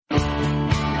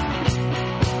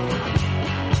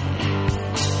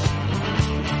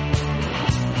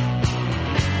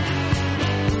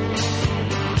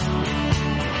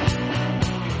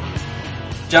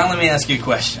John, let me ask you a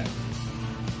question.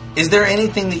 Is there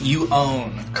anything that you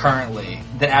own currently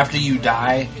that after you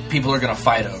die, people are going to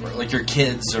fight over? Like your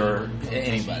kids or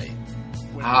anybody?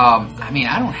 I mean,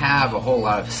 I don't have a whole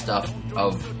lot of stuff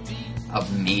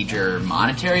of major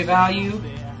monetary value.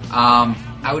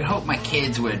 I would hope my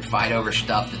kids would fight over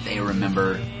stuff that they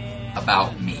remember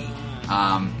about me.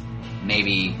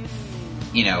 Maybe,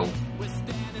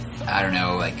 I don't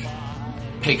know, like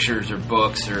pictures or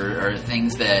books or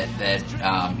things that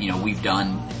we've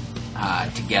done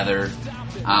together.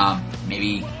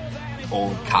 Maybe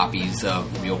old copies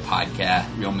of Real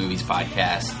Movies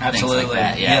podcast. Absolutely. Things like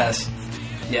that. Yeah. Yes.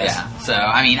 Yeah. So,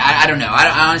 I mean, I don't know.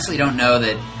 I honestly don't know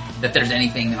that there's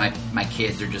anything that my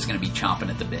kids are just going to be chomping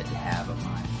at the bit to have of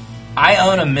mine. I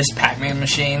own a Miss Pac-Man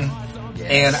machine. Yes.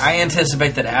 And I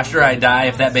anticipate that after I die,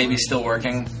 if that baby's still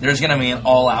working, there's going to be an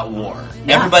all-out war.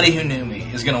 Yeah. Everybody who knew me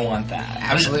is going to want that.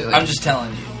 Absolutely. I'm just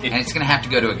telling you. And it's going to have to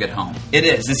go to a good home. It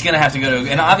is. It's going to have to go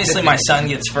to... And obviously my son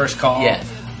gets first call. Yeah.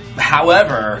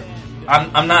 However,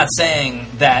 I'm not saying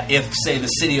that if, say, the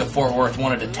city of Fort Worth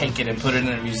wanted to take it and put it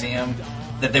in a museum,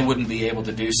 that they wouldn't be able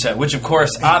to do so. Which, of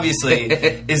course, obviously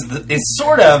is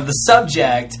sort of the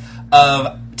subject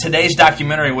of today's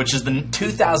documentary, which is the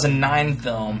 2009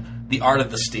 film... The Art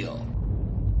of the Steal.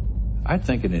 I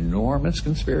think an enormous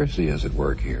conspiracy is at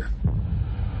work here.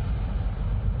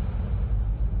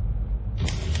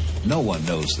 No one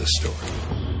knows this story.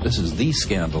 This is the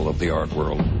scandal of the art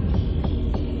world.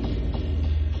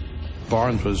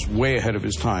 Barnes was way ahead of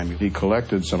his time. He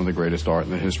collected some of the greatest art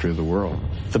in the history of the world.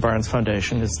 The Barnes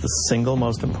Foundation is the single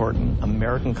most important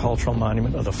American cultural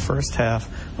monument of the first half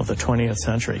of the 20th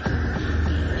century.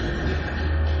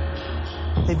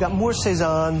 They've got more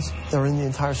Cézannes than are in the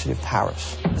entire city of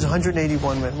Paris. There's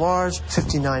 181 Renoirs,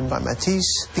 59 by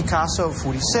Matisse, Picasso,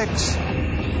 46.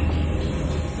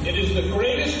 It is the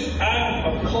greatest act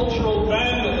of cultural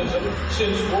vandalism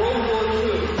since World War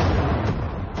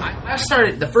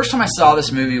II. The first time I saw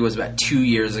this movie was about 2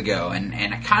 years ago, and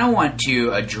I kind of want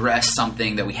to address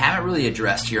something that we haven't really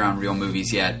addressed here on Real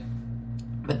Movies yet,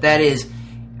 but that is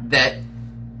that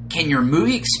can your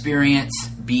movie experience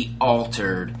be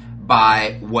altered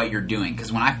by what you're doing?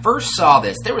 Because when I first saw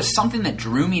this, there was something that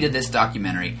drew me to this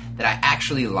documentary that I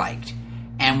actually liked.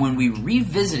 And when we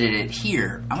revisited it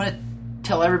here, I'm going to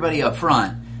tell everybody up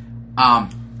front,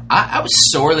 I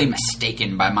was sorely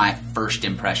mistaken by my first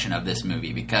impression of this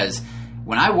movie, because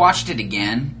when I watched it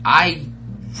again, I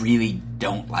really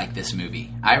don't like this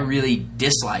movie. I really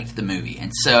disliked the movie.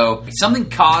 And so something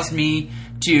caused me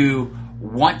to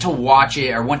want to watch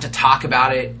it or want to talk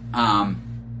about it on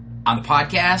the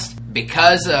podcast.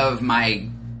 Because of my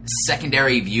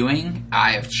secondary viewing,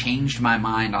 I have changed my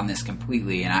mind on this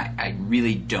completely, and I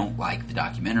really don't like the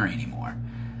documentary anymore.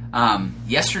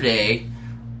 Yesterday,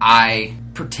 I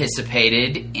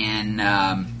participated in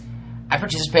the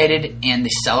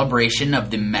celebration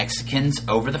of the Mexicans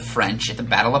over the French at the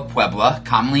Battle of Puebla,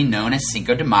 commonly known as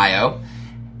Cinco de Mayo,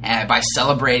 by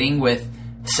celebrating with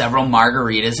several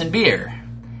margaritas and beer.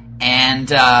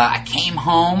 And I came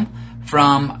home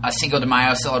from a Cinco de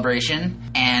Mayo celebration,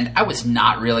 and I was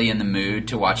not really in the mood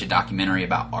to watch a documentary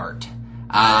about art.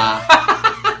 However,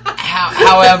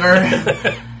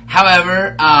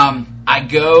 I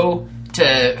go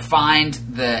to find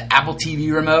the Apple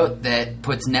TV remote that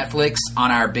puts Netflix on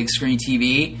our big screen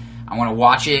TV. I want to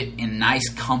watch it in nice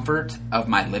comfort of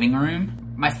my living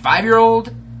room. My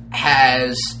 5-year-old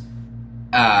has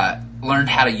learned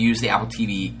how to use the Apple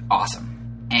TV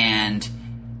awesome. And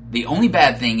the only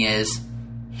bad thing is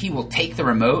he will take the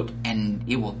remote and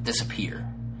it will disappear.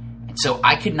 And so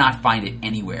I could not find it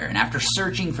anywhere. And after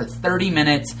searching for 30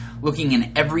 minutes, looking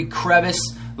in every crevice,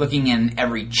 looking in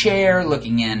every chair,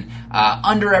 looking in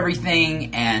under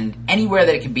everything, and anywhere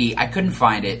that it could be, I couldn't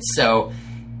find it. So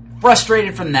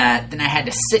frustrated from that, then I had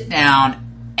to sit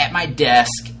down at my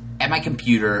desk, at my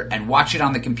computer, and watch it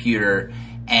on the computer,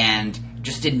 and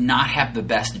just did not have the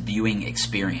best viewing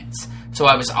experience. So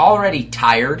I was already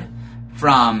tired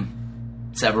from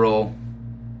several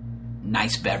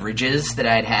nice beverages that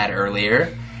I'd had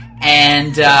earlier,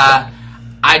 and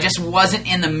I just wasn't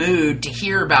in the mood to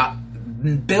hear about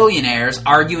billionaires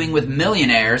arguing with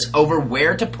millionaires over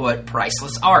where to put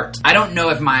priceless art. I don't know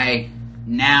if my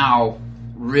now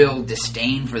real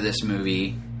disdain for this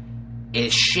movie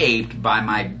is shaped by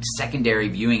my secondary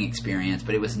viewing experience,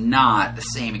 but it was not the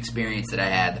same experience that I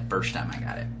had the first time I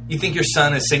got it. You think your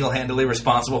son is single-handedly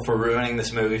responsible for ruining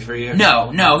this movie for you?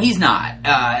 No, he's not.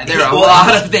 There are a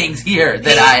lot of things here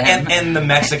that I have... And the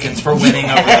Mexicans for winning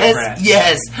over the French.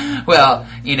 Yes. Well,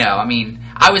 I mean,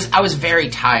 I was very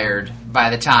tired by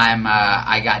the time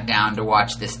I got down to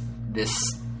watch this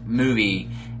movie,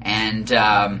 And,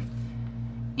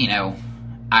 you know,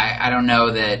 I don't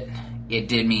know that it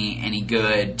did me any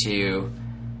good to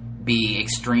be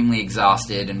extremely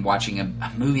exhausted and watching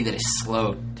a movie that is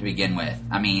slow to begin with.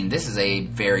 I mean, this is a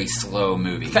very slow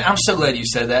movie. I'm so glad you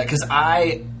said that, because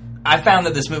I found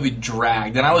that this movie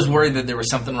dragged, and I was worried that there was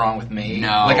something wrong with me. No.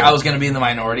 Like, I was going to be in the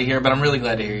minority here, but I'm really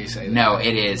glad to hear you say that. No,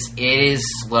 it is. It is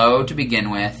slow to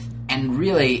begin with, and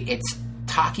really, it's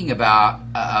talking about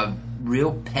a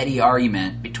real petty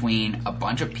argument between a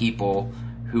bunch of people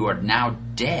who are now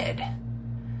dead.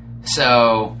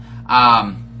 So,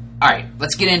 all right,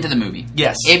 let's get into the movie.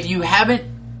 Yes. If you haven't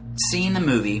seen the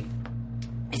movie,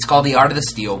 it's called The Art of the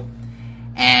Steal,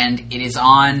 and it is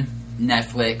on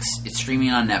Netflix. It's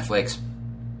streaming on Netflix.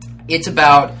 It's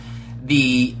about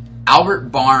the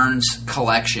Albert Barnes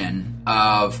collection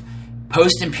of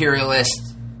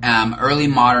post-imperialist, early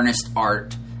modernist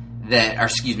art that, or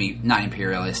excuse me, not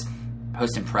imperialist,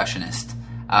 post-impressionist,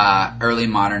 early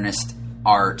modernist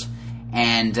art,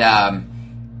 and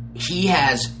he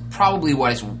has probably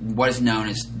what is known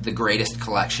as the greatest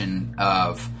collection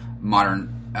of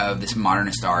this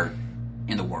modernist art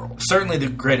in the world. Certainly the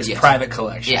greatest Yes. private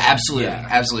collection. Yeah, absolutely, Yeah.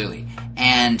 absolutely.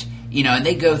 And you know, and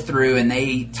they go through and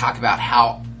they talk about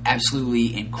how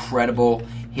absolutely incredible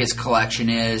his collection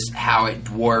is, how it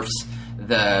dwarfs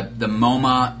the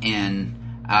MoMA in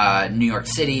New York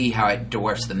City, how it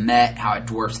dwarfs the Met, how it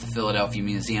dwarfs the Philadelphia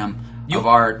Museum of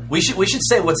Art. We should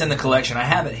say what's in the collection. I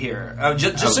have it here.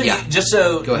 Just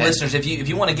so Go ahead. listeners, if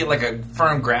you want to get like a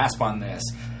firm grasp on this,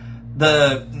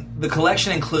 the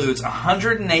collection includes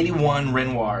 181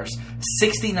 Renoirs,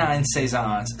 69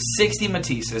 Cézannes, 60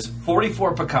 Matisses,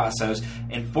 44 Picassos,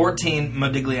 and 14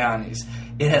 Modiglianis.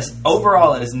 It has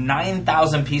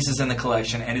 9,000 pieces in the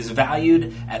collection and is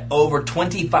valued at over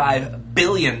 $25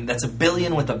 billion. That's a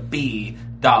billion with a B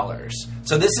dollars.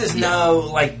 So this is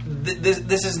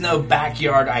this is no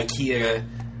backyard IKEA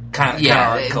kind of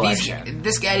art collection.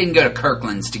 This guy didn't go to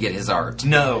Kirkland's to get his art.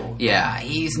 No. Yeah,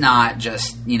 he's not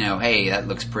just, hey, that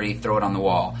looks pretty, throw it on the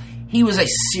wall. He was a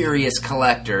serious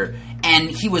collector, and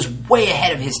he was way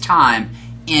ahead of his time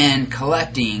in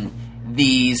collecting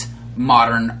these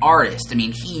modern artists. I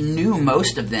mean, he knew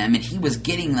most of them, and he was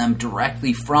getting them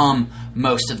directly from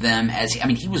most of them.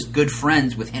 He was good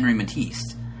friends with Henri Matisse.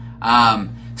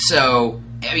 So,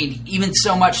 I mean, even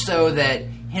so much so that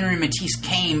Henri Matisse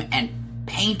came and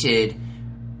painted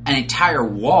an entire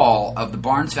wall of the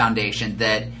Barnes Foundation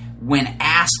that, when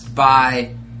asked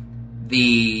by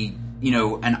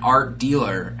an art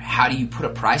dealer, how do you put a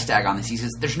price tag on this? He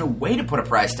says, there's no way to put a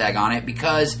price tag on it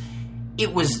because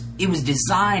it was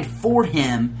designed for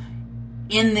him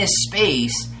in this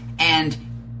space, and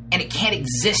it can't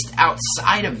exist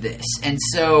outside of this. And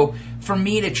so for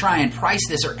me to try and price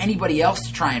this, or anybody else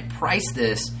to try and price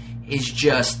this, is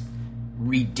just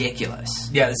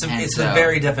ridiculous. Yeah, it's the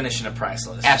very definition of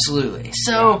priceless. Absolutely.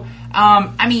 So,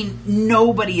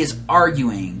 nobody is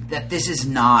arguing that this is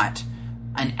not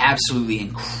an absolutely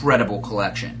incredible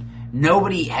collection.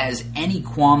 Nobody has any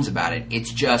qualms about it.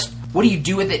 It's just, what do you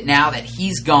do with it now that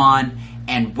he's gone,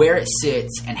 and where it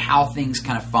sits, and how things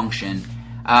kind of function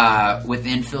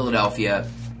within Philadelphia.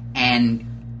 And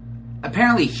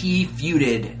apparently he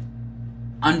feuded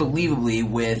unbelievably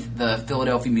with the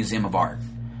Philadelphia Museum of Art,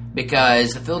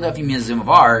 because the Philadelphia Museum of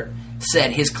Art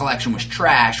said his collection was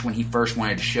trash when he first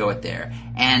wanted to show it there.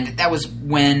 And that was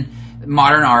when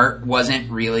modern art wasn't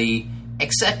really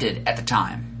accepted at the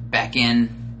time, back in,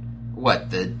 what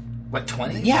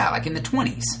 20s? Yeah, like in the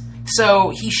 20s. So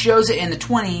he shows it in the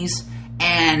 20s,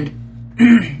 and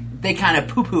they kind of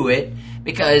poo-poo it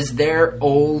because they're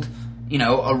old,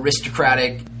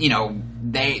 aristocratic,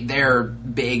 they're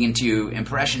big into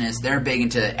Impressionists. They're big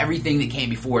into everything that came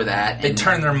before that. They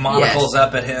turn their monocles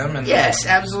up at him. And yes,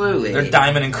 absolutely. Their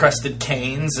diamond-encrusted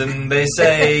canes, and they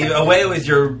say, away with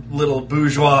your little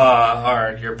bourgeois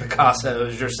art, your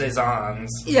Picassos, your Cézannes.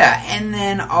 Yeah, and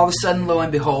then all of a sudden, lo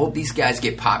and behold, these guys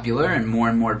get popular, and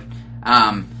more,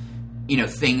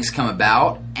 things come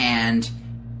about, and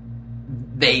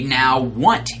they now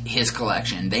want his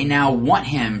collection. They now want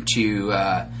him to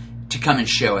come and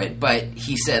show it. But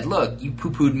he said, look, you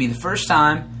poo-pooed me the first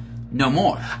time, no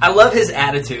more. I love his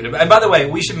attitude. And by the way,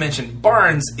 we should mention,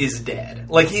 Barnes is dead.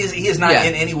 Like, he is not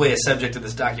in any way a subject of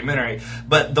this documentary,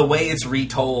 but the way it's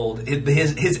retold,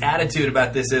 his attitude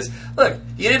about this is, look,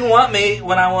 you didn't want me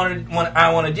when I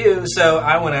wanted you, so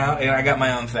I went out and I got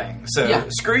my own thing. So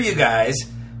screw you guys,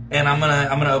 and I'm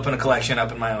gonna open a collection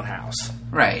up in my own house.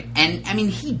 Right. And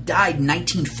he died in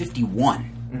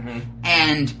 1951. Mm-hmm.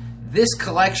 And this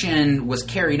collection was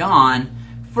carried on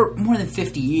for more than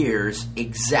 50 years,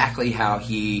 exactly how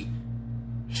he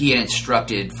he had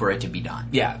instructed for it to be done.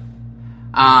 Yeah.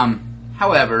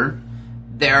 However,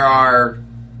 there are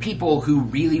people who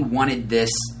really wanted this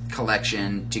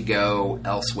collection to go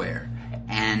elsewhere.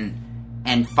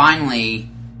 And finally,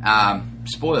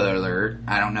 spoiler alert,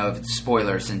 I don't know if it's a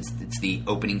spoiler since it's the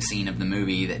opening scene of the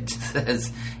movie that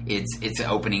says it's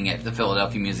opening at the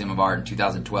Philadelphia Museum of Art in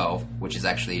 2012, which is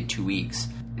actually 2 weeks,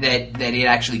 that it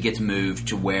actually gets moved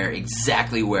to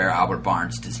exactly where Albert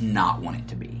Barnes does not want it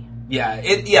to be. Yeah,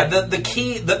 the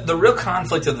key, the real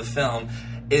conflict of the film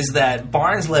is that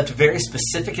Barnes left very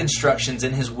specific instructions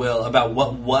in his will about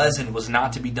what was and was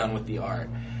not to be done with the art.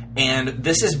 And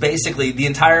this is basically the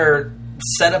entire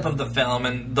setup of the film,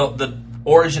 and the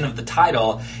origin of the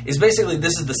title is basically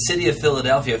this is the city of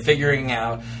Philadelphia figuring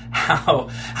out how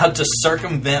to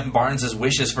circumvent Barnes's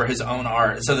wishes for his own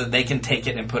art so that they can take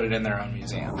it and put it in their own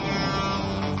museum.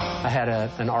 I had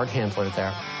an art handler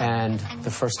there, and the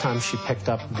first time she picked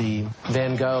up the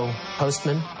Van Gogh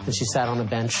Postman, and she sat on a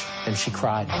bench and she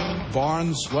cried.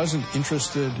 Barnes wasn't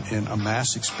interested in a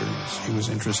mass experience. He was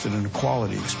interested in a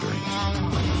quality experience.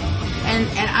 And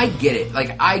I get it.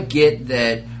 Like, I get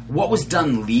that what was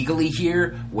done legally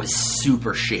here was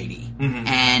super shady. Mm-hmm.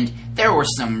 And there were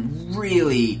some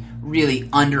really, really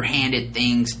underhanded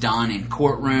things done in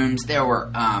courtrooms. There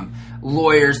were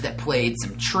lawyers that played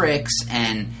some tricks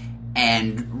and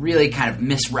really kind of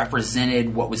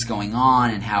misrepresented what was going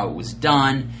on and how it was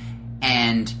done.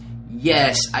 And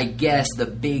yes, I guess the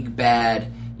big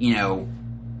bad,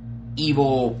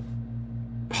 evil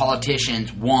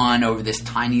politicians won over this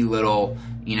tiny little,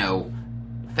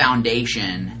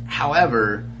 foundation.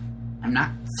 However, I'm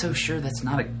not so sure that's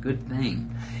not a good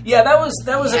thing. Yeah, that was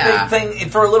a big thing.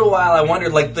 And for a little while, I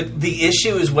wondered, like, the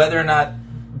issue is whether or not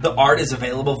the art is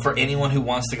available for anyone who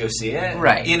wants to go see it.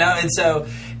 Right. And so,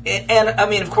 and I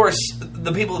mean, of course,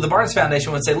 the people of the Barnes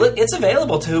Foundation would say, look, it's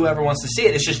available to whoever wants to see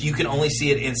it. It's just you can only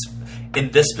see it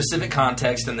in this specific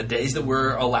context and the days that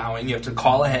we're allowing. You have to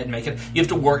call ahead and make it. You have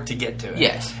to work to get to it.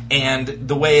 Yes. And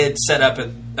the way it's set up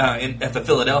at the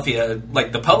Philadelphia,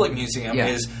 like the public museum,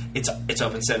 is it's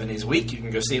open 7 days a week. You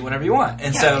can go see it whenever you want.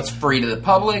 And so it's free to the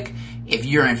public. If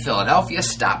you're in Philadelphia,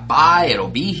 stop by. It'll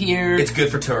be here. It's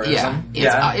good for tourism.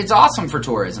 It's awesome for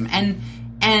tourism. And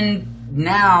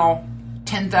now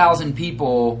 10,000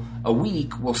 people a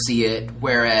week will see it,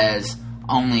 whereas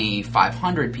only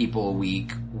 500 people a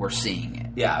week were seeing it.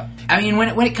 Yeah. I mean,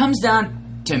 when it comes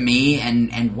down to me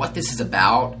and what this is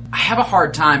about, I have a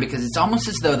hard time because it's almost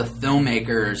as though the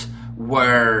filmmakers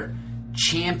were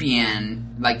championing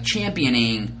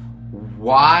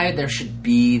why there should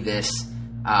be this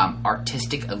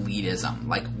artistic elitism,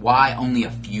 like why only a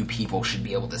few people should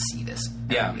be able to see this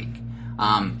every week.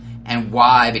 And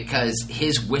why, because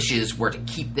his wishes were to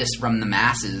keep this from the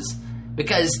masses,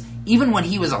 because even when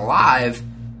he was alive,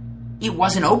 it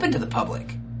wasn't open to the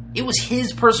public. It was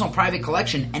his personal private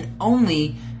collection, and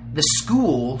only the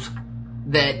schools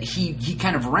that he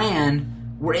kind of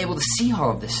ran were able to see all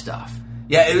of this stuff.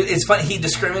 Yeah, it's funny. He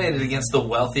discriminated against the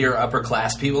wealthier upper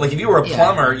class people. Like, if you were a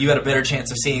plumber, you had a better chance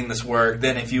of seeing this work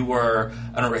than if you were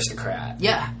an aristocrat.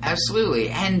 Yeah, absolutely.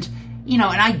 And, and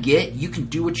I get you can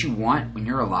do what you want when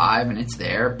you're alive and it's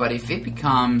there, but if it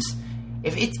becomes,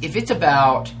 if it's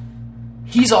about,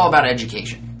 he's all about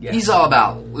education. Yes. He's all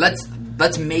about, let's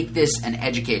make this an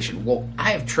education. Well,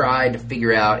 I have tried to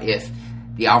figure out if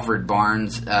the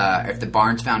if the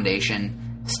Barnes Foundation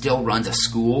still runs a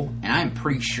school, and I'm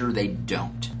pretty sure they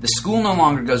don't. The school no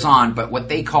longer goes on, but what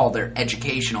they call their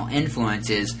educational influence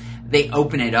is they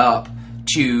open it up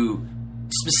to,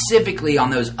 specifically on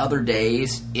those other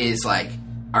days,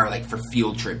 are for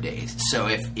field trip days. So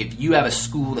if you have a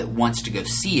school that wants to go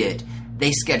see it,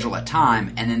 they schedule a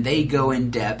time, and then they go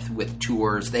in depth with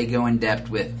tours. They go in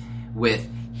depth with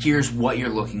here's what you're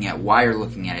looking at, why you're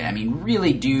looking at it. I mean,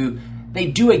 really they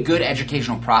do a good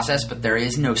educational process, but there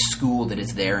is no school that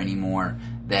is there anymore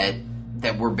that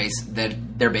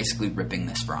they're basically ripping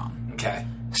this from. Okay.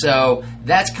 So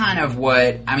that's kind of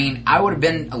what, I mean, I would have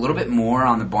been a little bit more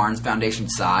on the Barnes Foundation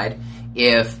side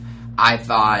if I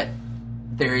thought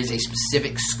there is a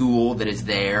specific school that is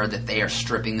there that they are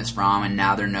stripping this from, and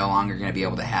now they're no longer going to be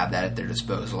able to have that at their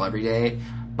disposal every day.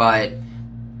 But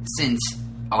since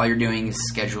all you're doing is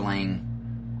scheduling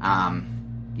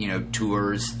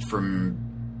tours from,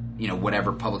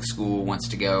 whatever public school wants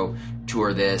to go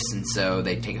tour this, and so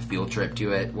they take a field trip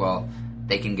to it. Well,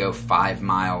 they can go 5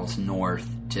 miles north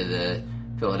to the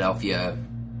Philadelphia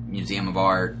Museum of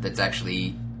Art that's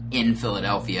actually in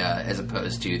Philadelphia as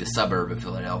opposed to the suburb of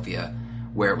Philadelphia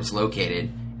where it was located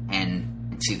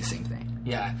and see the same thing.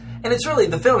 Yeah. And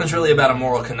the film is really about a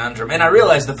moral conundrum. And I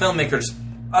realize the filmmakers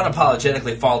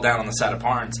unapologetically fall down on the side of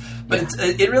Barnes. But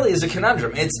it really is a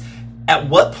conundrum. It's at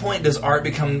what point does art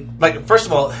become, like, first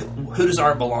of all, who does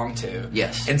art belong to?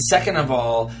 Yes. And second of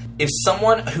all, if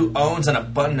someone who owns an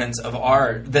abundance of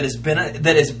art that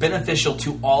is beneficial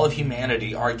to all of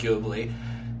humanity, arguably,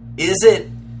 is it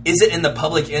in the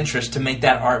public interest to make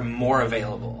that art more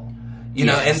available? You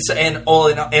know,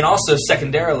 and also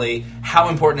secondarily, how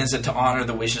important is it to honor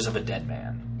the wishes of a dead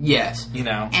man? Yes. You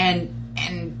know? And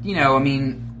you know, I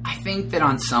mean, I think that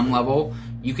on some level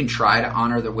you can try to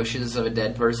honor the wishes of a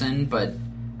dead person, but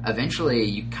eventually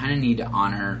you kind of need to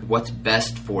honor what's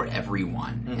best for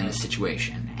everyone in the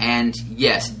situation. And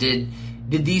yes, did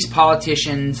these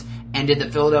politicians and did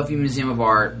the Philadelphia Museum of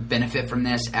Art benefit from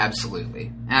this?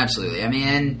 Absolutely. Absolutely. I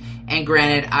mean, and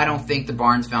granted, I don't think the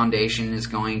Barnes Foundation is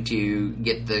going to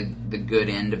get the good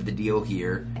end of the deal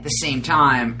here. At the same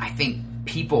time, I think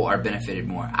people are benefited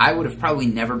more. I would have probably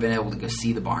never been able to go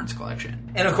see the Barnes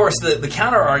collection. And of course, the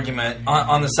counter argument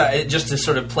on the side, just to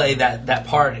sort of play that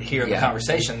part here in the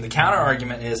conversation, the counter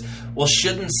argument is, well,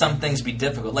 shouldn't some things be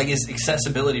difficult? Like, is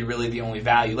accessibility really the only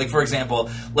value? Like, for example,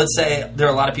 let's say there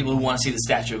are a lot of people who want to see the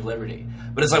Statue of Liberty.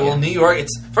 But it's like, well, New York,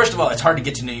 first of all, it's hard to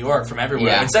get to New York from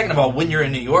everywhere. Yeah. And second of all, when you're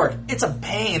in New York, it's a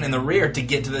pain in the rear to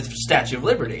get to the Statue of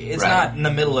Liberty. It's not in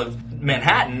the middle of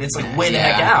Manhattan. It's like way the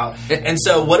heck out. And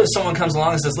so what if someone comes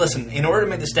along and says, listen, in order to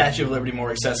make the Statue of Liberty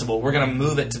more accessible, we're going to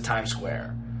move it to Times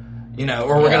Square. You know,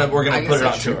 or we're gonna put it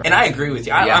on tour. And I agree with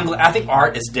you. I think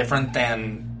art is different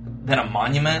than a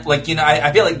monument. Like, you know,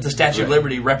 I feel like the Statue of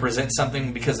Liberty represents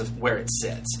something because of where it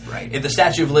sits. Right. If the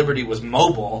Statue of Liberty was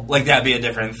mobile, like, that'd be a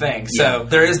different thing. So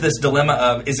there is this dilemma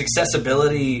of, is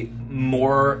accessibility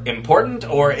more important,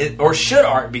 or should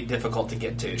art be difficult to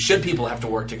get to? Should people have to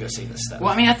work to go see this stuff?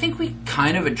 Well, I mean, I think we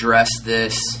kind of addressed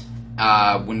this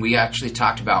when we actually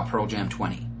talked about Pearl Jam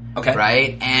 20. Okay.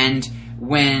 Right? And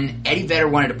when Eddie Vedder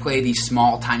wanted to play these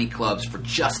small, tiny clubs for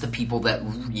just the people that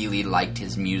really liked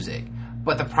his music.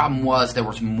 But the problem was there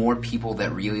was more people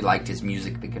that really liked his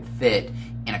music that could fit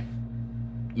in a,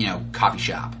 you know, coffee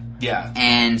shop. Yeah.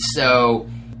 And so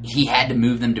he had to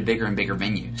move them to bigger and bigger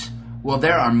venues. Well,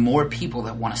 there are more people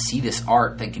that want to see this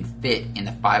art than can fit in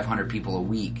the 500 people a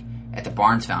week at the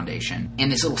Barnes Foundation in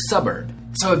this little suburb.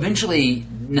 So eventually,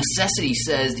 necessity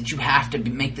says that you have to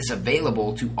make this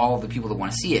available to all of the people that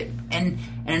want to see it. And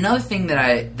another thing that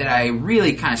I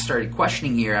really kind of started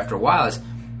questioning here after a while is,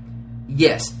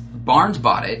 yes, Barnes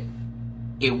bought it,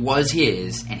 it was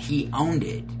his, and he owned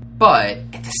it. But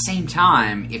at the same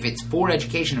time, if it's for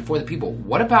education and for the people,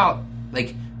 what about,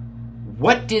 like,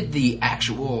 what did the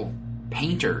actual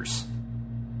painters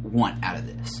want out of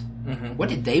this? Mm-hmm. What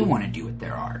did they want to do with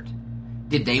their art?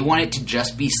 Did they want it to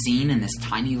just be seen in this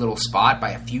tiny little spot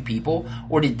by a few people,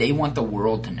 or did they want the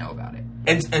world to know about it?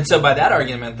 And so by that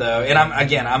argument, though, and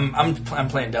I'm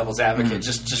playing devil's advocate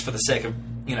just for the sake of,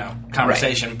 you know,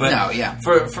 conversation. Right.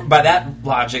 But for by that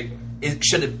logic,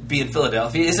 should it be in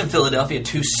Philadelphia? Isn't Philadelphia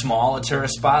too small a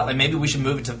tourist spot? Like, maybe we should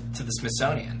move it to the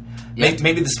Smithsonian. Yeah.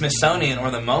 Maybe the Smithsonian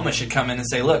or the MoMA should come in and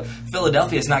say, look,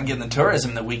 Philadelphia is not getting the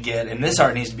tourism that we get, and this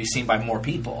art needs to be seen by more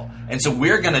people. And so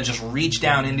we're going to just reach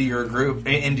down into your group,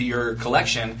 into your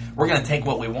collection. We're going to take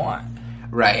what we want.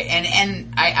 Right.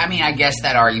 And I mean, I guess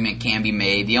that argument can be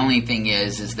made. The only thing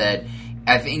is that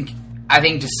I think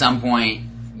to some point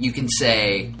you can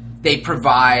say they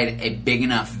provide a big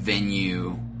enough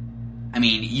venue. I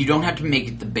mean, you don't have to make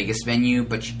it the biggest venue,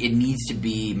 but it needs to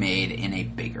be made in a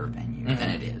bigger venue than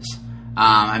it is.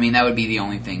 I mean, that would be the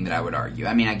only thing that I would argue.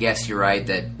 I mean, I guess you're right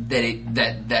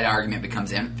that argument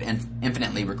becomes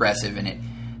infinitely regressive, and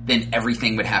then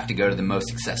everything would have to go to the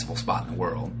most accessible spot in the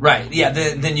world. Right. Yeah.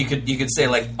 Then you could say,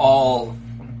 like, all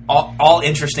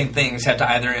interesting things have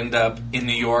to either end up in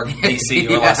New York, DC,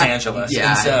 or Los Angeles.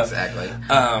 Yeah, and so, exactly.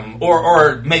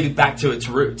 Or maybe back to its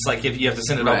roots. Like, if you have to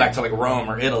send it all back to, like, Rome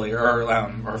or Italy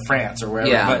or France or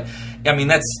wherever. Yeah. But I mean,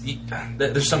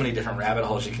 there's so many different rabbit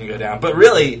holes you can go down. But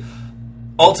really,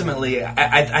 ultimately,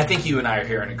 I think you and I are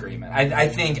here in agreement. I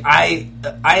think I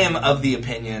am of the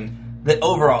opinion that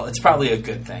overall, it's probably a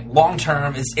good thing. Long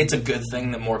term, it's a good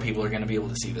thing that more people are going to be able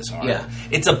to see this art. Yeah.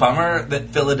 It's a bummer that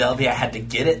Philadelphia had to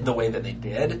get it the way that they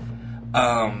did.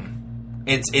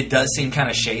 It does seem kind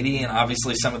of shady, and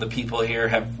obviously some of the people here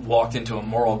have walked into a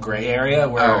moral gray area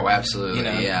where, absolutely, you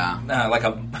know, yeah,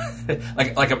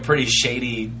 like a pretty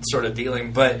shady sort of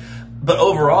dealing. But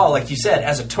overall, like you said,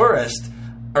 as a tourist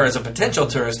or as a potential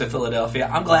tourist to Philadelphia,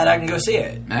 I'm glad I can go see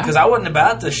it because I wasn't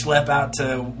about to schlep out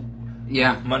to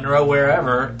Monroe,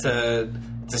 wherever, to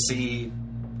see,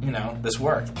 you know, this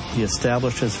work. He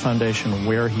established his foundation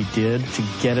where he did to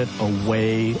get it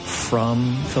away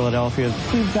from Philadelphia.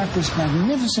 We've got this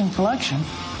magnificent collection,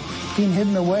 being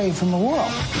hidden away from the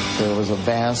world. There was a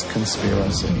vast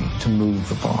conspiracy to move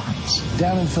the Barnes.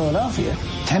 Down in Philadelphia,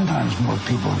 10 times more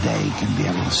people a day can be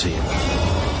able to see it.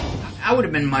 I would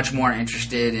have been much more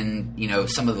interested in,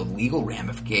 some of the legal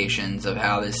ramifications of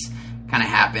how this kind of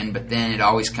happened, but then it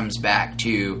always comes back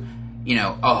to,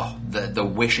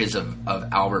 the wishes of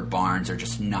Albert Barnes are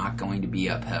just not going to be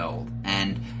upheld.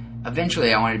 And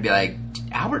eventually I wanted to be like,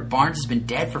 Albert Barnes has been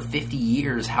dead for 50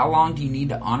 years. How long do you need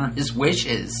to honor his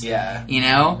wishes? Yeah.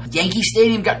 Yankee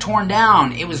Stadium got torn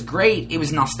down. It was great. It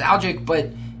was nostalgic,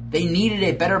 but they needed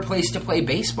a better place to play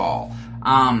baseball.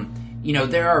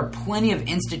 There are plenty of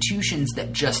institutions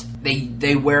that just,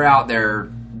 they wear out their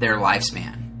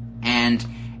lifespan. And,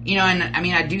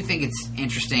 I do think it's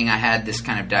interesting. I had this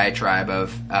kind of diatribe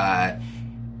of, at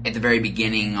the very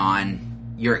beginning on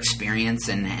your experience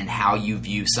and how you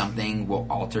view something will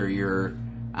alter your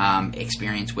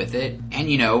experience with it. And,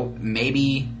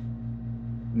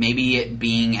 maybe it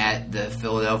being at the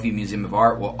Philadelphia Museum of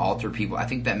Art will alter people. I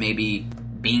think that maybe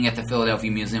being at the Philadelphia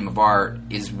Museum of Art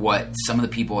is what some of the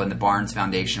people in the Barnes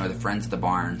Foundation or the Friends of the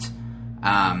Barnes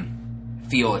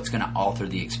feel it's going to alter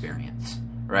the experience,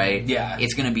 right? Yeah.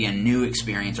 It's going to be a new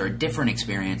experience or a different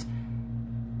experience.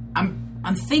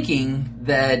 I'm thinking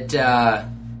that,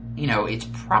 it's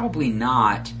probably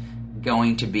not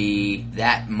going to be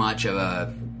that much of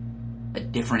a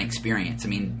different experience. I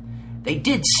mean, they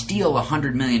did steal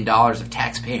 $100 million of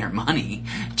taxpayer money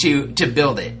to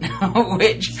build it,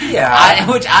 which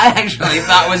I actually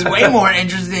thought was way more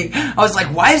interesting. I was like,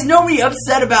 why is nobody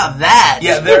upset about that?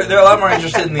 Yeah, they're a lot more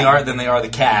interested in the art than they are the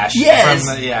cash.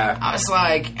 Yes. Yeah. I was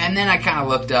like, and then I kind of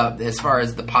looked up as far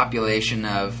as the population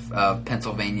of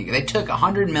Pennsylvania. They took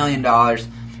 $100 million.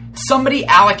 Somebody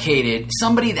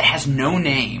that has no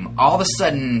name, all of a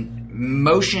sudden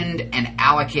motioned and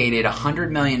allocated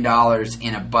 $100 million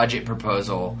in a budget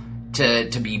proposal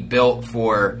to be built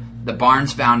for the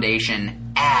Barnes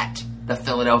Foundation at the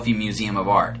Philadelphia Museum of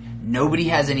Art. Nobody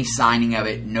has any signing of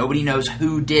it. Nobody knows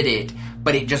who did it,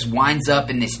 but it just winds up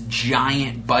in this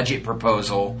giant budget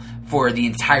proposal for the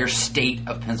entire state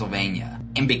of Pennsylvania.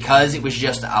 And because it was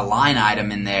just a line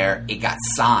item in there, it got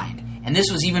signed. And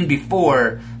this was even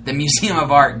before the Museum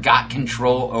of Art got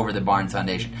control over the Barnes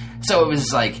Foundation. So it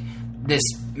was like this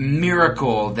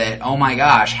miracle that, oh my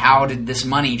gosh, how did this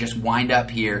money just wind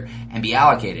up here and be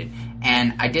allocated?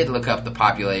 And I did look up the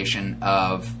population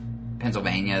of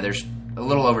Pennsylvania. There's a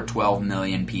little over 12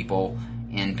 million people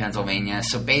in Pennsylvania.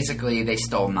 So basically, they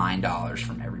stole $9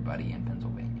 from everybody in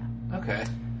Pennsylvania. Okay.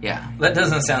 Yeah. That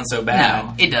doesn't sound so bad.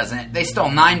 No, it doesn't. They stole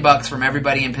 $9 from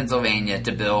everybody in Pennsylvania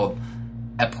to build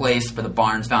a place for the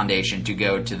Barnes Foundation to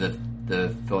go to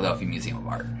the Philadelphia Museum of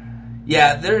Art.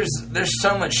 Yeah, there's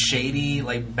so much shady,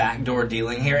 backdoor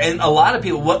dealing here. And a lot of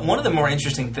people, one of the more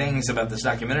interesting things about this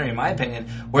documentary, in my opinion,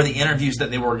 were the interviews that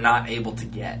they were not able to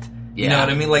get. You know what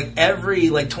I mean? Every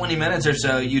 20 minutes or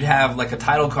so, you'd have a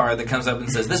title card that comes up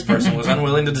and says, this person was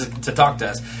unwilling to talk to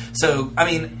us. So, I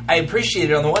mean, I appreciate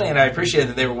it on the one hand. I appreciate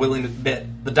that they were willing that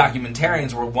the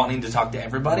documentarians were wanting to talk to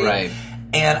everybody. Right.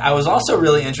 And I was also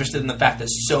really interested in the fact that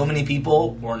so many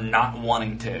people were not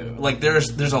wanting to.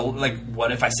 There's a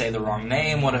what if I say the wrong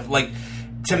name? What if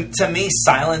to me,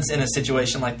 silence in a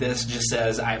situation like this just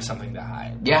says I have something to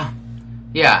hide. Yeah,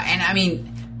 yeah, and I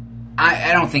mean,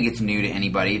 I don't think it's new to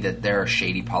anybody that there are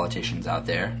shady politicians out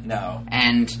there. No,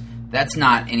 and that's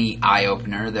not any eye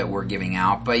opener that we're giving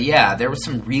out. But yeah, there was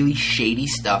some really shady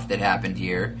stuff that happened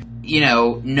here.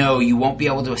 No, you won't be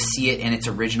able to see it in its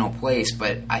original place,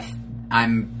 but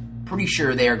I'm pretty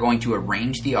sure they are going to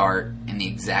arrange the art in the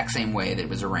exact same way that it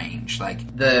was arranged.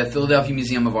 The Philadelphia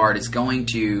Museum of Art is going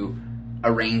to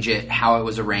arrange it how it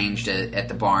was arranged at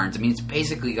the Barnes. I mean, it's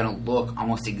basically going to look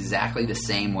almost exactly the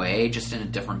same way, just in a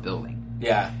different building.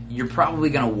 Yeah. You're probably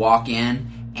going to walk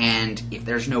in, and if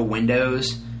there's no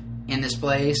windows in this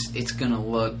place, it's going to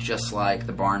look just like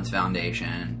the Barnes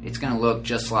Foundation. It's going to look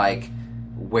just like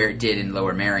where it did in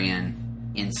Lower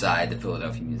Merion inside the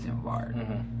Philadelphia Museum of Art.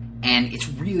 Mm-hmm. And it's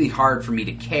really hard for me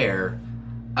to care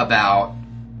about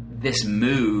this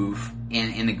move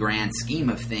in the grand scheme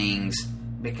of things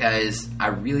because I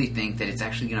really think that it's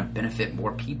actually going to benefit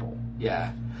more people.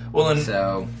 Yeah. Well, and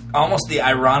so almost the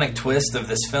ironic twist of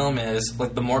this film is,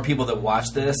 the more people that watch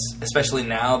this, especially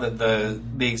now that the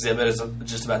exhibit is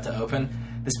just about to open,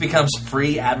 this becomes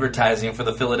free advertising for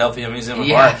the Philadelphia Museum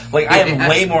of Art. I am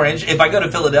way more if I go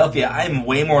to Philadelphia, I am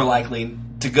way more likely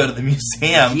to go to the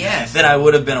museum than I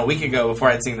would have been a week ago before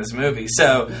I'd seen this movie.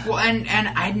 So, well, and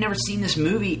I'd never seen this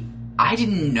movie. I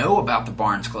didn't know about the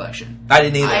Barnes collection. I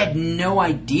didn't either. I had no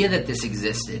idea that this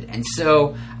existed. And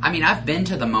so, I mean, I've been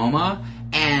to the MoMA,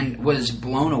 and was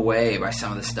blown away by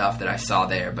some of the stuff that I saw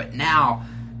there. But now,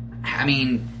 I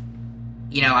mean,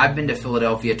 you know, I've been to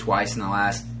Philadelphia twice in the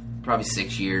last probably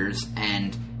 6 years,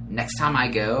 and next time I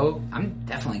go, I'm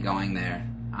definitely going there.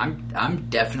 I'm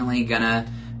definitely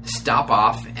gonna stop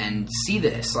off and see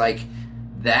this. Like,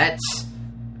 that's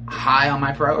high on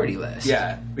my priority list.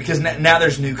 Yeah, because now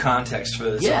there's new context for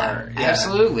this art. Yeah,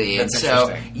 absolutely. That's and so,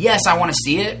 interesting. yes, I want to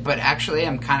see it, but actually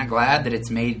I'm kind of glad that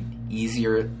it's made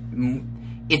easier.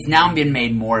 It's now been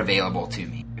made more available to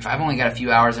me. If I've only got a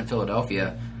few hours in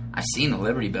Philadelphia, I've seen the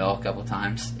Liberty Bell a couple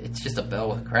times. It's just a bell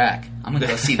with a crack. I'm going to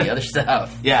go see the other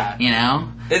stuff. Yeah. You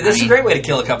know? This is a great way to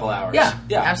kill a couple hours. Yeah,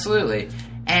 absolutely.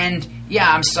 And,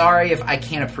 yeah, I'm sorry if I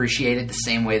can't appreciate it the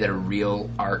same way that a real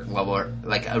art lover,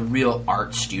 like a real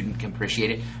art student can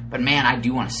appreciate it. But, man, I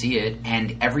do want to see it.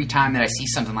 And every time that I see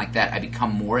something like that, I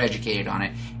become more educated on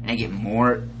it, and I get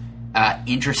more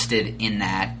interested in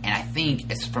that. And I think,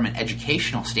 it's from an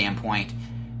educational standpoint,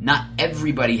 not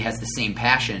everybody has the same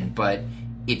passion, but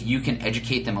if you can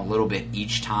educate them a little bit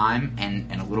each time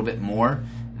and a little bit more,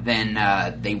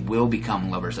 then they will become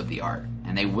lovers of the art,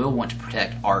 and they will want to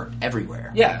protect art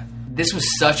everywhere. Yeah. This was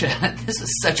such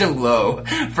a low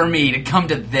for me to come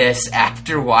to this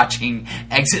after watching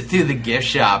Exit Through the Gift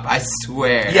Shop. I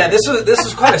swear. Yeah, this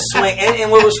was quite a swing. And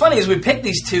what was funny is we picked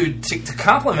these two to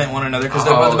complement one another because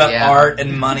they're both about art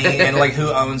and money and like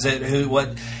who owns it, who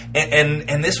what.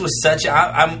 And this was such.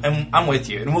 I'm with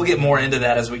you, and we'll get more into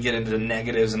that as we get into the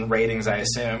negatives and ratings, I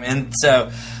assume. And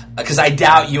so, because I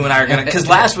doubt you and I are gonna. Because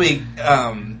last week,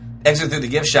 Exit Through the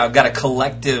Gift Shop got a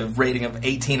collective rating of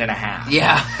 18.5.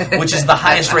 Yeah, which is the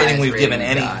highest rating we've given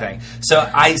anything. So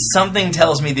something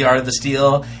tells me The Art of the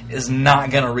Steal is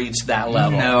not going to reach that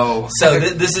level. No. So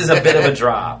this is a bit of a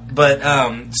drop. But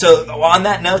so on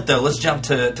that note, though, let's jump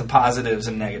to positives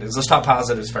and negatives. Let's talk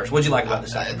positives first. What did you like about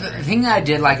this documentary? The thing that I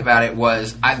did like about it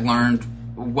was I learned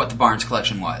what the Barnes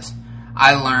collection was.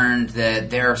 I learned that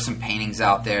there are some paintings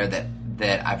out there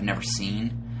that I've never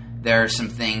seen. There are some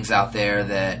things out there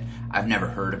that I've never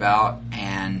heard about,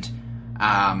 and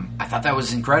I thought that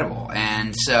was incredible.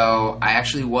 And so I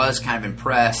actually was kind of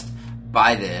impressed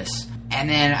by this. And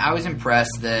then I was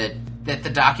impressed that the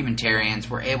documentarians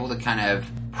were able to kind of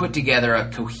put together a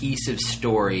cohesive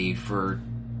story for,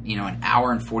 you know, an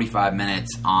hour and 45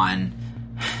 minutes on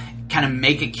kind of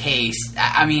make a case.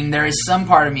 I mean, there is some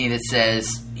part of me that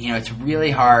says, you know, it's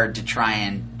really hard to try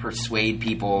and persuade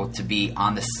people to be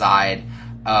on the side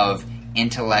of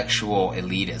intellectual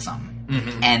elitism.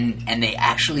 Mm-hmm. And they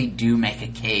actually do make a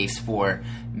case for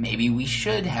maybe we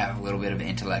should have a little bit of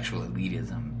intellectual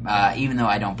elitism, even though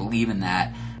I don't believe in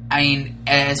that. I mean,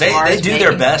 they do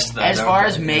their best, though. As far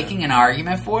as making an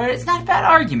argument for it, it's not a bad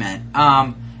argument.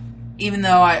 Even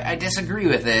though I disagree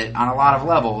with it on a lot of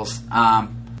levels,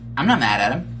 I'm not mad at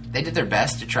them. They did their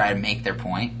best to try to make their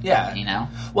point. Yeah, you know.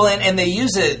 Well, and they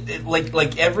use it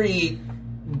like every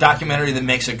documentary that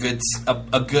makes a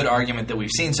good argument that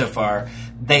we've seen so far.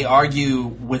 They argue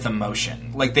with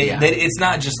emotion. Like they it's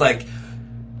not just like,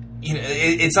 you know,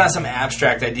 it's not some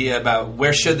abstract idea about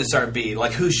where should this art be,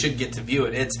 like who should get to view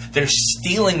it. They're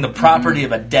stealing the property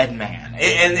of a dead man,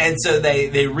 and so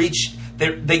they reach.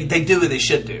 They do what they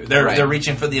should do. They're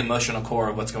reaching for the emotional core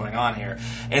of what's going on here,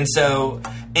 and so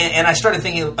and I started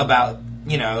thinking about,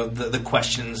 you know, the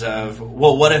questions of,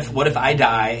 well, what if I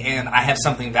die and I have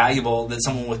something valuable that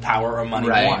someone with power or money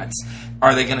wants?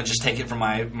 Are they going to just take it from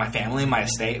my family, my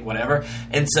estate, whatever?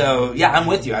 And so, yeah, I'm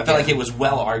with you. I felt like it was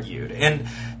well argued. And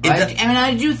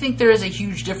I do think there is a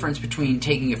huge difference between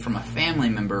taking it from a family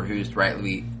member who's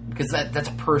rightly, because that's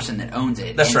a person that owns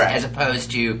it. That's right. As opposed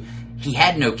to he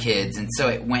had no kids, and so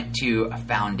it went to a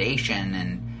foundation,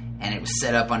 and it was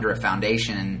set up under a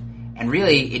foundation, and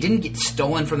really it didn't get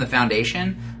stolen from the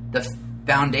foundation. The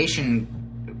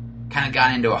foundation kind of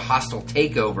got into a hostile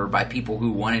takeover by people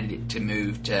who wanted it to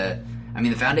move to. I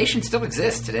mean, the foundation still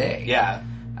exists today. Yeah.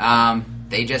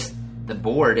 The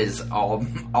board is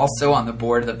also on the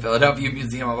board of the Philadelphia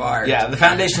Museum of Art. Yeah, the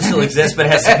foundation still exists, but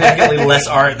it has significantly less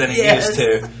art than it used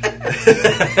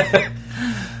to.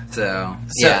 So,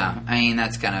 yeah, I mean,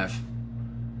 that's kind of...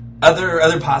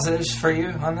 Other positives for you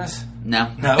on this?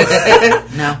 No. No?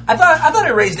 No. I thought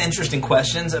it raised interesting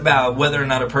questions about whether or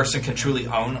not a person can truly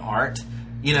own art,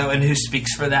 you know, and who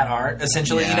speaks for that art,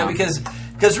 essentially, you know,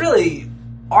 because really...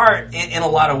 Art, in a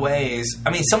lot of ways, I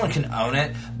mean, someone can own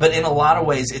it, but in a lot of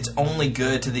ways, it's only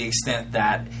good to the extent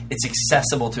that it's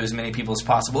accessible to as many people as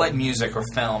possible, like music or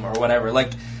film or whatever.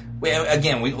 Like,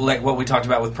 like what we talked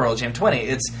about with Pearl Jam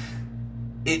 20.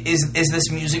 is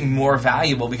this music more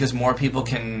valuable because more people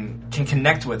can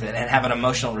connect with it and have an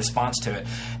emotional response to it?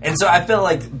 And so I feel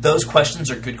like those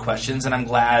questions are good questions, and I'm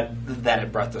glad that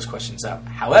it brought those questions up.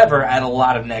 However, I had a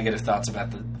lot of negative thoughts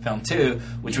about the film too,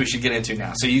 which we should get into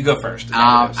now. So you go first.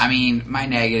 I mean, my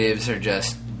negatives are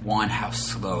just, one, how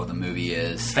slow the movie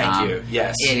is. Thank you.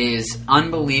 Yes. It is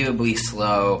unbelievably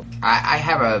slow. I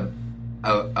have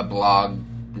a blog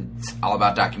that's all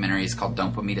about documentaries called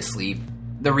Don't Put Me to Sleep.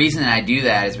 The reason that I do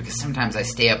that is because sometimes I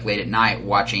stay up late at night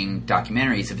watching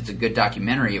documentaries. If it's a good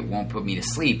documentary, it won't put me to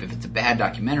sleep. If it's a bad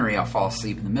documentary, I'll fall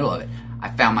asleep in the middle of it. I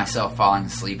found myself falling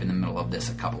asleep in the middle of this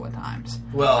a couple of times.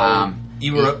 Well,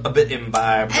 you were a bit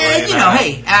imbibed. Hey,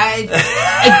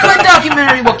 a good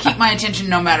documentary will keep my attention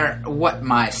no matter what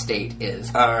my state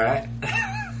is. All right.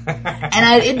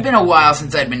 And it'd been a while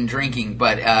since I'd been drinking,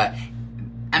 but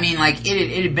I mean, like,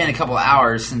 it had been a couple of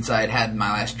hours since I'd had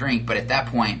my last drink, but at that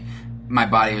point, my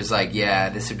body was like, yeah,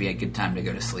 this would be a good time to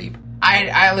go to sleep.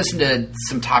 I listened to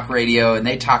some talk radio, and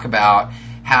they talk about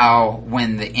how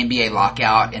when the NBA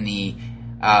lockout and the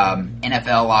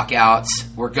NFL lockouts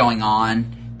were going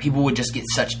on, people would just get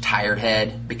such a tired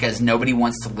head because nobody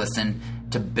wants to listen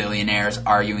to billionaires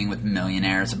arguing with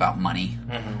millionaires about money.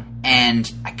 Mm-hmm.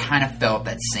 And I kind of felt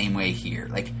that same way here.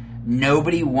 Like,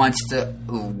 nobody wants to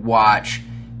watch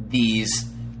these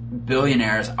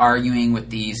billionaires arguing with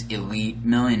these elite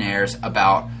millionaires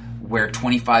about where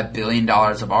 $25 billion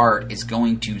of art is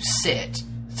going to sit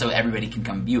so everybody can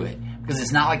come view it. Because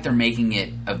it's not like they're making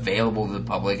it available to the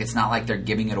public. It's not like they're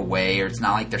giving it away, or it's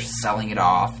not like they're selling it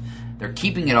off. They're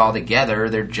keeping it all together.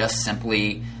 They're just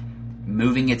simply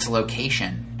moving its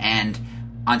location. And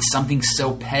on something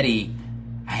so petty,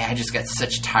 I just got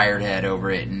such tired head over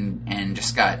it and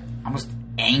just got almost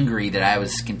angry that I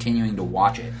was continuing to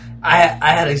watch it. I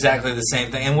had exactly the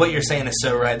same thing, and what you're saying is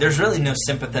so right. There's really no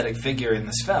sympathetic figure in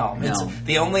this film. No. It's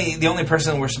the only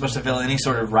person we're supposed to feel any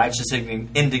sort of righteous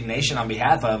indignation on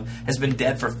behalf of has been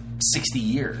dead for 60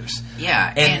 years.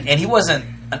 Yeah, and he wasn't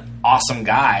an awesome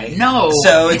guy. No,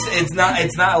 so it's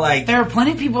not like there are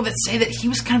plenty of people that say that he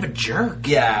was kind of a jerk.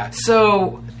 Yeah,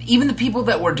 so even the people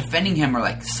that were defending him are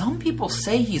like, some people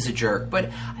say he's a jerk, but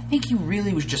I think he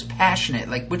really was just passionate,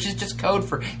 like, which is just code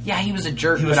for, yeah, he was a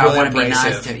jerk, but really I want to be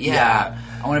nice to him. Yeah,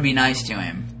 I want to be nice to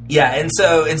him. Yeah, and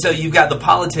so you've got the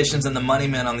politicians and the money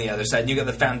men on the other side, and you've got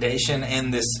the foundation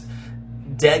and this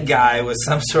dead guy with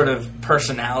some sort of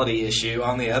personality issue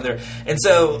on the other. And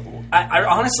so I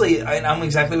honestly, I'm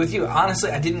exactly with you. Honestly,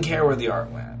 I didn't care where the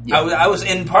art went. Yeah. I was,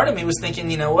 and part of me was thinking,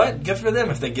 you know what? Good for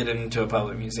them if they get it into a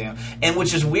public museum. And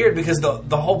which is weird because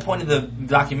the whole point of the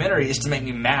documentary is to make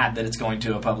me mad that it's going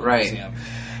to a public museum.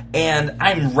 And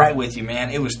I'm right with you, man.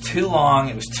 It was too long.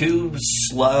 It was too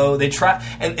slow.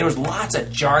 And there was lots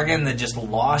of jargon that just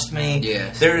lost me.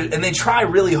 Yes. And they try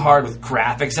really hard with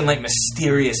graphics and like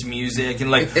mysterious music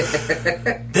and like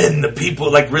then the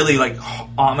people like really like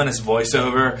ominous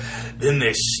voiceover. Then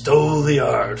they stole the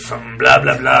art from blah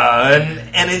blah blah,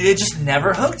 and it just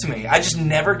never hooked me. I just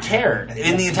never cared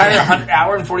in the entire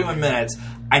hour and 41 minutes.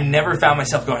 I never found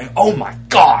myself going, "Oh my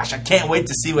gosh, I can't wait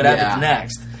to see what happens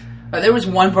next." There was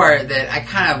one part that I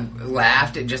kind of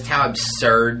laughed at just how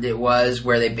absurd it was,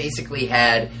 where they basically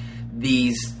had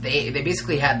these. They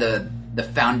basically had the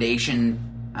foundation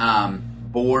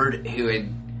board who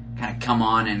had kind of come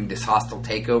on in this hostile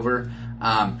takeover,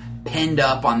 pinned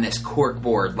up on this cork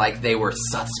board like they were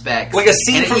suspects, like a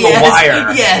scene from The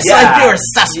Wire. Yes, like they were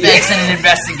suspects in an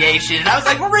investigation. And I was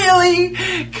like,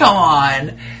 really? Come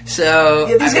on. So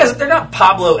these guys, they're not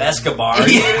Pablo Escobar.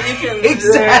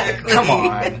 Exactly. Come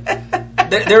on.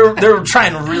 They're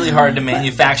trying really hard to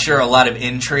manufacture a lot of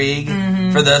intrigue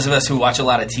for those of us who watch a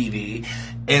lot of TV.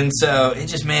 And so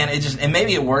and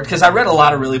maybe it worked because I read a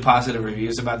lot of really positive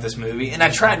reviews about this movie, and I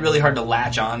tried really hard to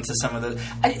latch on to some of those.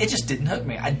 It just didn't hook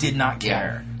me. I did not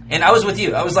care. And I was with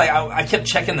you. I was like, I kept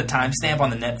checking the timestamp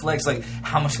on the Netflix, like,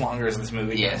 how much longer is this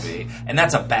movie going to be? And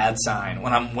that's a bad sign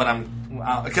when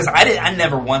I'm because I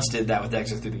never once did that with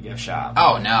Exit Through the Gift Shop.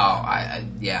 Oh no, I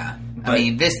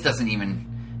mean, this doesn't even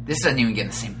get in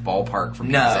the same ballpark for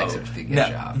me as Exit Through the Gift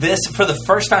Shop. This, for the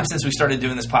first time since we started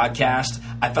doing this podcast,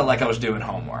 I felt like I was doing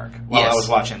homework while I was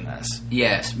watching this.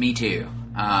 Yes, me too.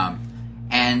 And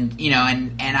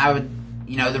I would,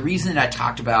 the reason that I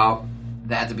talked about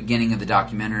that at the beginning of the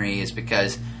documentary is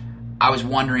because I was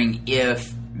wondering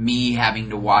if me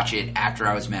having to watch it after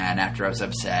I was mad, after I was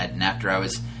upset, and after I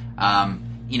was,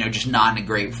 just not in a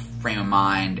great frame of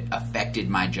mind affected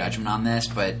my judgment on this,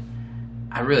 but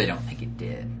I really don't think it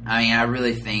did. I mean, I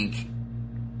really think,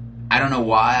 I don't know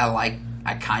why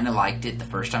I kind of liked it the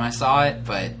first time I saw it,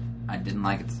 but I didn't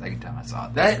like it the second time I saw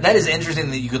it. That is interesting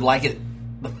that you could like it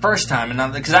the first time,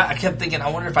 and because I kept thinking,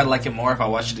 I wonder if I'd like it more if I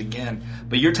watched it again.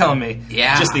 But you're telling me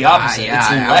just the opposite. It's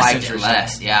less interesting.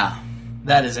 Less, yeah.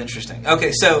 That is interesting.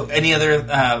 Okay, so any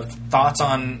other thoughts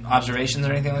on observations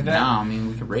or anything like that? No, I mean,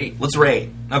 we could rate. Let's rate.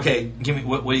 Okay, give me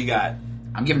what do you got?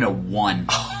 I'm giving it a 1.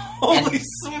 Holy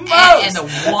smokes! And the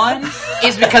 1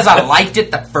 is because I liked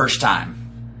it the first time.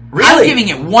 Really? I'm giving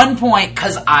it 1 point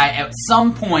because I, at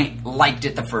some point, liked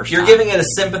it the first You're time. giving it a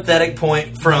sympathetic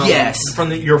point from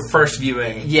your first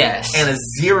viewing. Yes. And a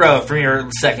 0 from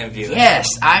your second viewing. Yes.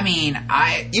 I mean,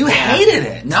 You hated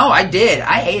it. No, I did.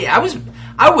 I hated it.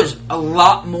 I was a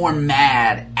lot more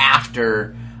mad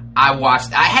after I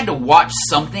watched. I had to watch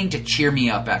something to cheer me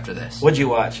up after this. What'd you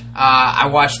watch? I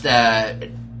watched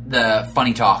the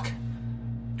Funny Talk.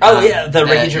 Oh, yeah, the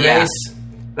Ricky Gervais. Yeah.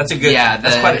 That's a good. Yeah,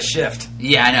 that's quite a shift.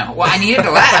 Yeah, I know. Well, I needed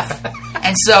to laugh,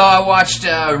 and so I watched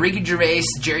Ricky Gervais,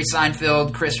 Jerry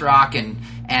Seinfeld, Chris Rock, and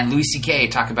Louis C.K.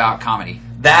 talk about comedy.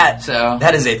 That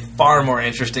is a far more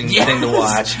interesting thing to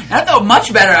watch. I felt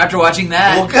much better after watching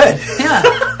that. Well, good. Yeah.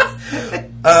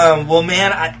 Well,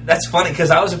 man, that's funny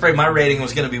because I was afraid my rating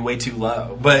was going to be way too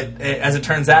low, but as it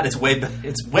turns out, it's way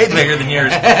bigger than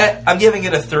yours. I'm giving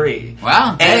it a 3.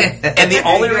 Wow. And the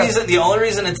only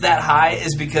reason it's that high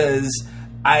is because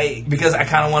I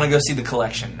kind of want to go see the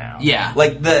collection now. Yeah.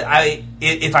 Like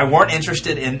if I weren't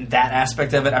interested in that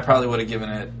aspect of it, I probably would have given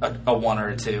it a 1 or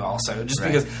a 2 also. Just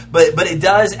because but it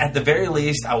does, at the very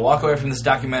least, I walk away from this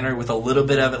documentary with a little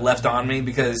bit of it left on me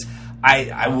because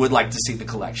I would like to see the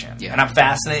collection. Yeah. And I'm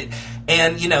fascinated.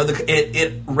 And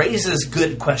it raises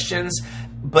good questions,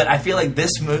 but I feel like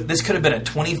this could have been a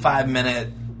 25-minute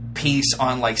piece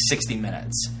on like 60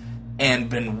 minutes and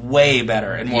been way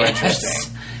better and more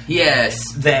interesting.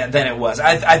 Yes. Than it was.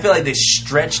 I feel like they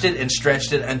stretched it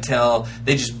until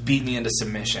they just beat me into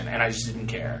submission, and I just didn't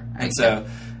care. And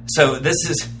so this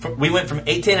is, we went from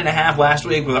 18.5 last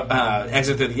week with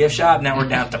Exit Through the Gift Shop. Now we're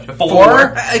down to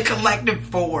 4. A collective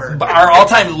 4. Our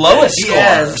all-time lowest score.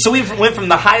 Yes. So we went from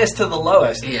the highest to the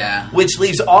lowest. Yeah. Which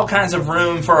leaves all kinds of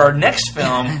room for our next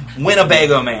film,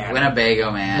 Winnebago Man.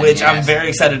 Winnebago Man. Which I'm very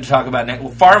excited to talk about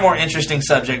next. Far more interesting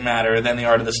subject matter than The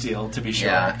Art of the Steal, to be sure.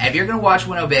 Yeah. If you're going to watch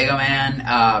Winnebago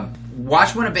Man,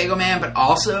 watch Winnebago Man, but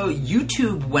also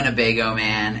YouTube Winnebago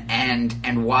Man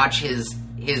and watch his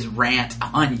rant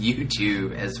on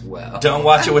YouTube as well. Don't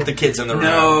watch it with the kids in the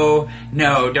room.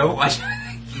 No, don't watch it.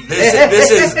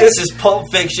 This is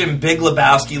Pulp Fiction, Big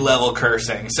Lebowski level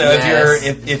cursing. So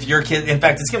if your kid, in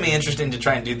fact, it's going to be interesting to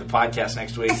try and do the podcast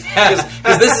next week because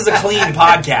this is a clean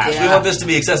podcast. Yeah. We want this to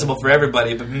be accessible for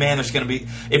everybody. But man, there's going to be,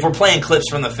 if we're playing clips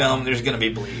from the film, there's going to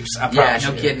be bleeps. I promise.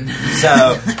 Yeah, no kidding.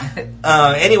 So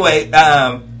anyway.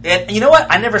 And you know what?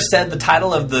 I never said the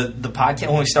title of the podcast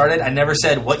when we started. I never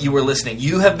said what you were listening.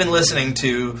 You have been listening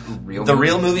to the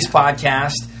Real Movies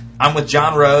Podcast. I'm with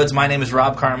John Rhodes. My name is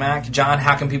Rob Carmack. John,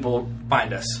 how can people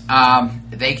find us?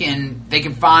 They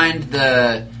can find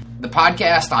the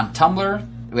podcast on Tumblr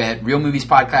at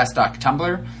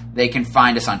realmoviespodcast.tumblr. They can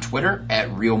find us on Twitter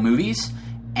at Real Movies,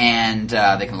 and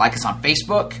they can like us on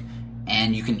Facebook.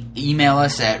 And you can email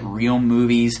us at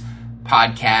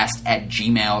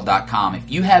realmoviespodcast@gmail.com.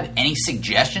 If you have any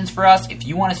suggestions for us, if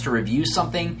you want us to review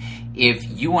something, if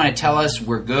you want to tell us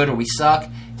we're good or we suck,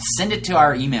 send it to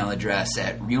our email address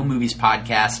at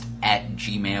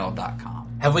realmoviespodcast@gmail.com.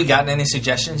 Have we gotten any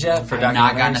suggestions yet for documentaries? I've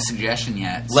not gotten a suggestion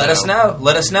yet. Let us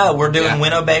know. We're doing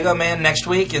Winnebago Man next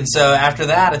week, and so after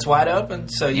that, it's wide open.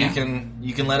 So you can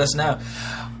let us know.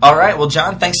 All right. Well,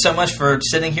 John, thanks so much for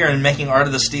sitting here and making Art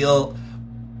of the Steal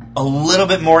a little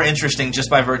bit more interesting just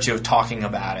by virtue of talking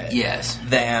about it. Yes.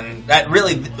 Than that.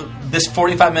 Really, this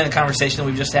 45-minute conversation that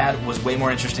we've just had was way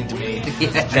more interesting to me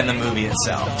than the movie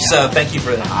itself. Yeah. So thank you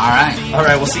for that. All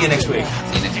right. We'll see you next week.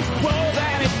 See you next week.